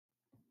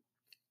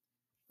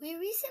We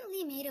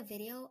recently made a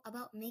video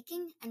about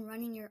making and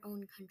running your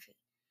own country.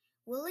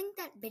 We'll link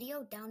that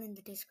video down in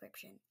the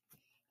description.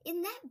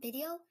 In that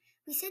video,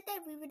 we said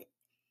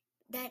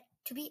that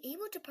to be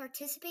able to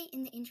participate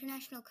in the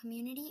international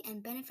community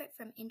and benefit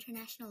from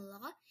international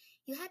law,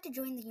 you had to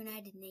join the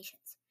United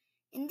Nations.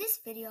 In this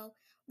video,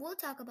 we'll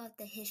talk about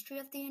the history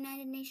of the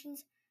United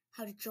Nations,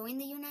 how to join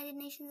the United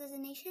Nations as a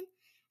nation,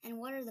 and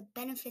what are the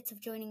benefits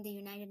of joining the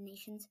United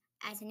Nations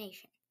as a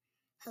nation.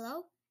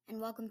 Hello, and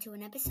welcome to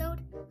an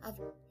episode of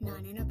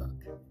Not in a Book.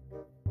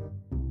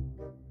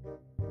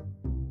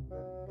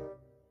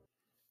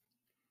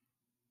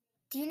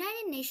 The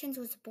United Nations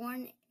was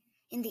born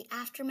in the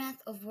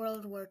aftermath of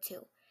World War II.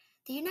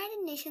 The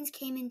United Nations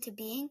came into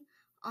being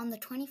on the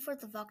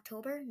 24th of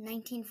October,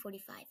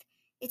 1945.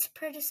 Its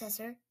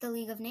predecessor, the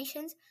League of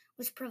Nations,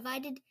 was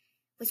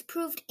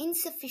proved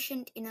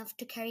insufficient enough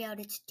to carry out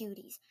its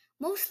duties,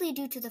 mostly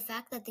due to the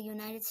fact that the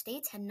United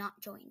States had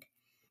not joined.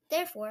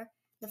 Therefore,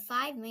 the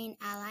five main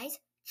allies,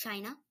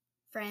 China,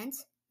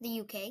 France, the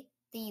UK,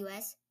 the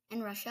US,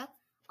 and Russia,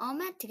 all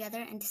met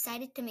together and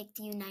decided to make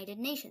the United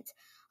Nations,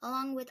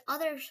 along with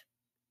other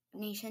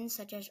nations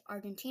such as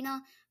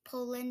Argentina,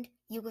 Poland,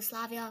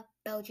 Yugoslavia,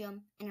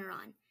 Belgium, and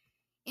Iran.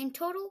 In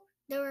total,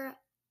 there were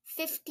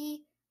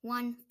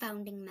 51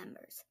 founding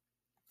members.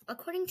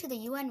 According to the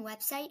UN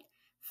website,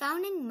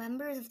 founding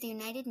members of the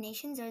United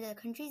Nations are the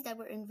countries that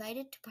were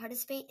invited to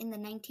participate in the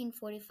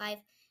 1945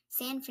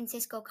 San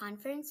Francisco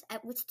Conference,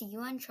 at which the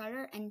UN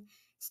Charter and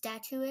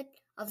Statute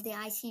of the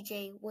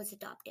ICJ was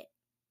adopted.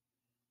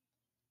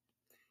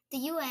 The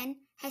UN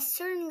has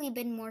certainly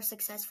been more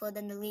successful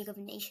than the League of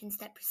Nations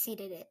that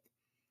preceded it.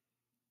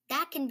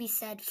 That can be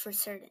said for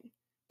certain.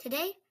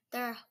 Today,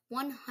 there are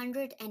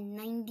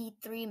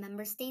 193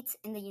 member states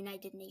in the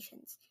United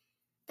Nations.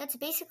 That's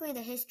basically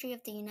the history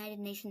of the United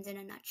Nations in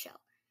a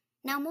nutshell.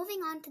 Now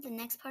moving on to the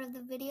next part of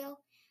the video,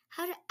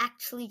 how to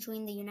actually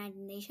join the United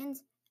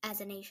Nations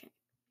as a nation.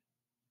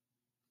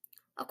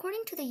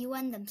 According to the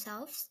UN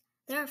themselves,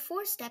 there are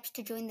 4 steps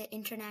to join the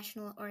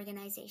international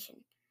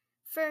organization.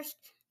 First,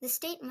 the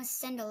state must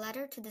send a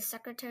letter to the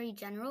Secretary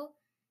General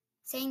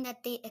saying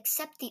that they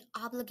accept the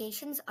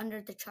obligations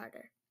under the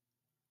Charter.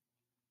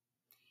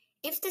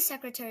 If the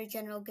Secretary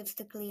General gives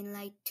the green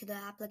light to the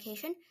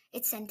application,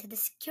 it's sent to the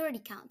Security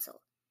Council.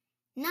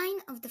 9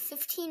 of the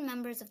 15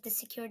 members of the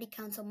Security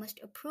Council must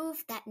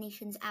approve that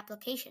nation's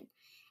application,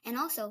 and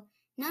also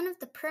none of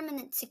the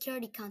permanent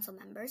Security Council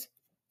members,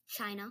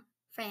 China,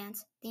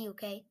 France, the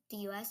UK, the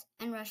US,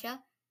 and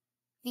Russia,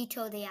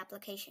 veto the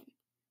application.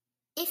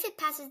 If it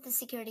passes the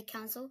Security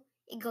Council,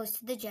 it goes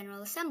to the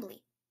General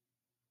Assembly.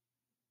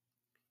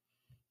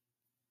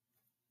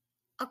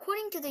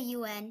 According to the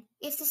UN,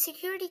 if the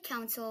Security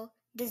Council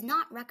does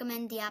not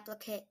recommend the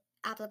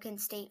applicant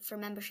state for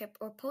membership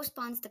or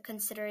postpones the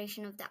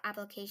consideration of the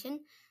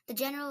application, the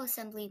General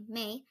Assembly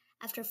may,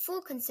 after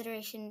full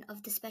consideration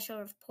of the special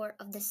report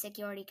of the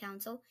Security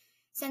Council,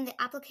 send the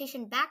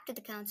application back to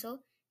the Council,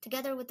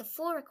 together with the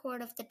full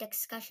record of the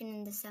discussion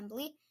in the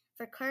Assembly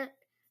for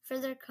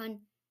further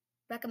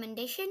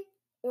recommendation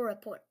or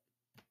report.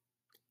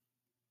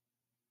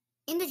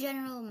 In the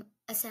General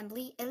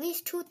Assembly, at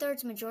least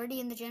 2/3 majority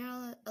in the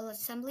General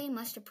Assembly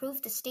must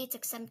approve the state's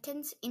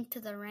acceptance into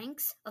the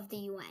ranks of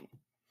the UN.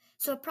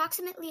 So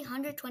approximately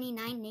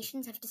 129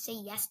 nations have to say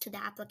yes to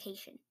the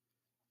application.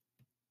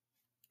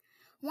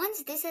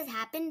 Once this has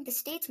happened, the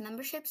state's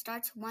membership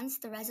starts once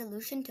the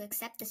resolution to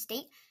accept the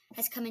state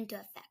has come into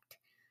effect.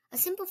 A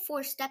simple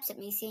 4 steps it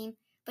may seem,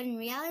 but in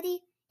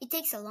reality, it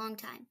takes a long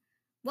time.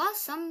 While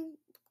some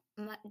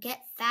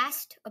get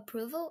fast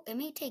approval, it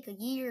may take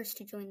years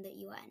to join the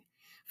UN.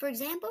 For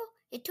example,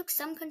 it took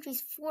some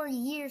countries 4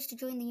 years to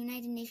join the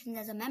United Nations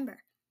as a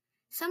member.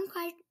 Some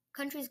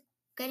countries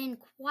get in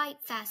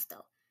quite fast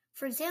though.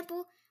 For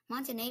example,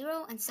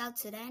 Montenegro and South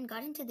Sudan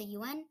got into the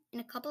UN in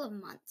a couple of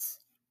months.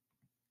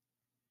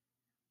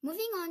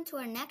 Moving on to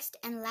our next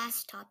and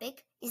last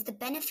topic is the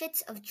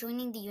benefits of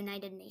joining the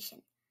United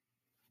Nations.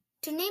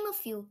 To name a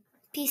few,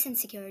 peace and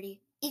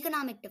security,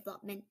 economic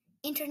development,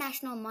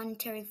 International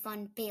Monetary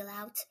Fund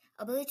bailouts,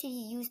 ability to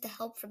use the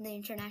help from the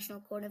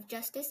International Court of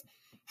Justice,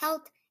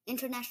 health,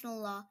 international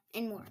law,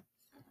 and more.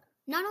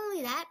 Not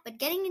only that, but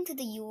getting into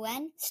the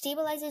UN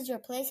stabilizes your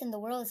place in the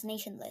world's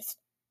nation list,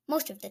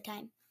 most of the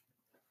time.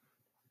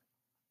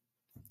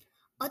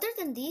 Other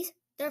than these,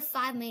 there are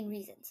 5 main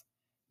reasons.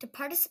 To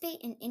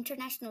participate in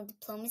international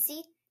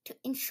diplomacy, to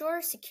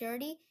ensure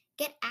security,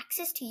 get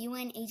access to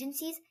UN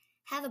agencies,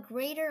 have a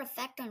greater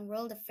effect on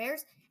world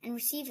affairs, and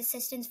receive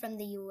assistance from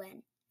the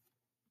UN.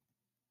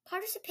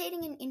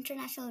 Participating in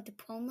international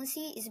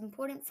diplomacy is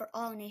important for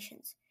all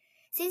nations.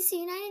 Since the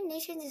United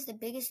Nations is the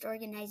biggest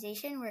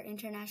organization where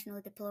international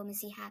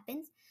diplomacy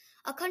happens,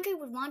 a country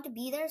would want to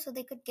be there so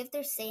they could give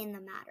their say in the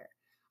matter.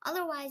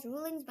 Otherwise,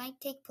 rulings might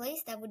take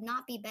place that would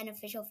not be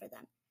beneficial for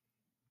them,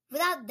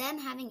 without them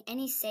having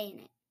any say in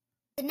it.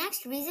 The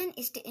next reason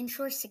is to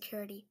ensure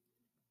security.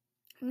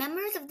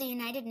 Members of the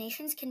United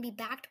Nations can be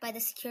backed by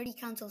the Security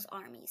Council's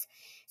armies,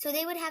 so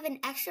they would have an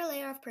extra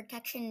layer of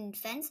protection and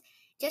defense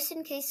just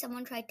in case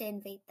someone tried to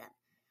invade them.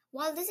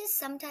 While this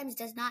sometimes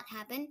does not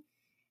happen,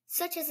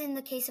 such as in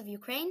the case of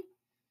Ukraine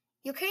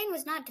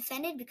was not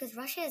defended because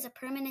Russia is a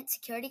permanent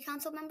Security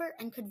Council member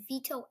and could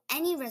veto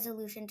any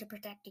resolution to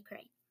protect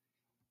Ukraine.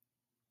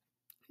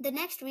 The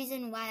next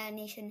reason why a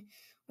nation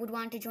would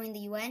want to join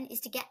the UN is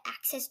to get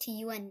access to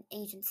UN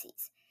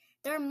agencies.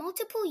 There are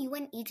multiple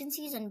UN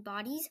agencies and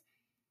bodies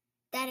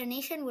that a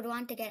nation would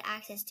want to get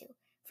access to.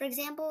 For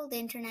example, the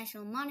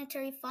International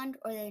Monetary Fund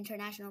or the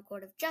International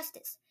Court of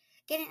Justice.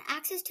 Getting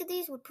access to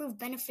these would prove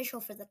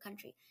beneficial for the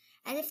country,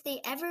 and if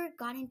they ever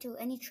got into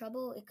any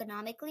trouble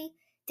economically,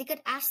 they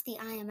could ask the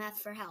IMF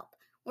for help.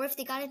 Or if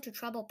they got into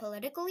trouble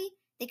politically,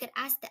 they could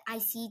ask the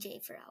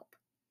ICJ for help.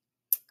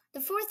 The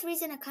fourth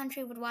reason a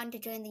country would want to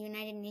join the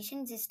United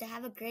Nations is to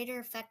have a greater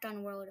effect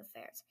on world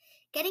affairs.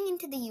 Getting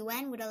into the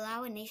UN would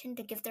allow a nation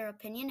to give their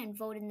opinion and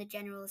vote in the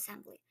General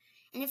Assembly.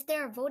 And if they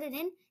are voted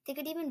in, they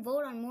could even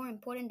vote on more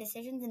important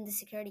decisions in the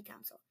Security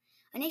Council.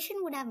 A nation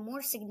would have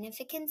more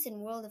significance in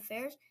world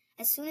affairs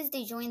as soon as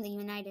they join the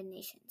United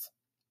Nations.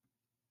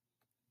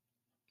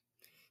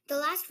 The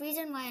last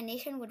reason why a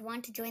nation would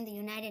want to join the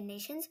United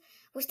Nations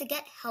was to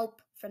get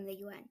help from the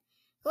UN.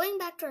 Going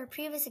back to our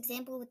previous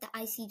example with the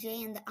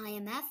ICJ and the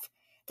IMF,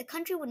 the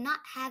country would not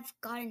have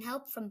gotten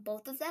help from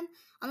both of them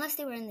unless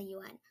they were in the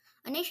UN.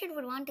 A nation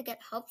would want to get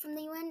help from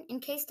the UN in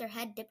case their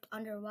head dipped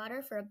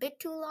underwater for a bit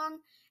too long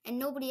and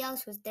nobody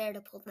else was there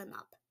to pull them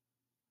up.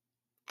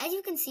 As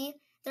you can see,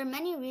 there are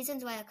many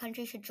reasons why a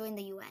country should join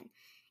the UN.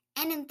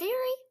 And in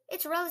theory,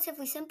 it's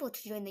relatively simple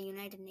to join the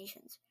United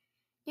Nations.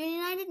 The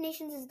United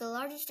Nations is the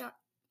largest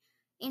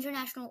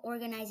international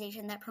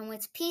organization that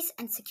promotes peace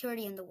and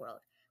security in the world,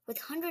 with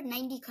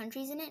 190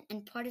 countries in it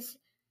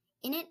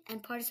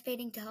and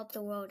participating to help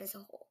the world as a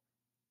whole.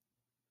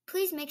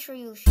 Please make sure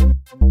you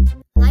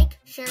like,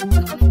 share,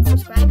 comment,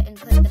 subscribe, and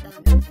click the bell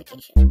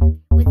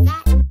notification. With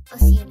that, I'll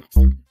see you next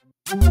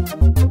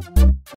time.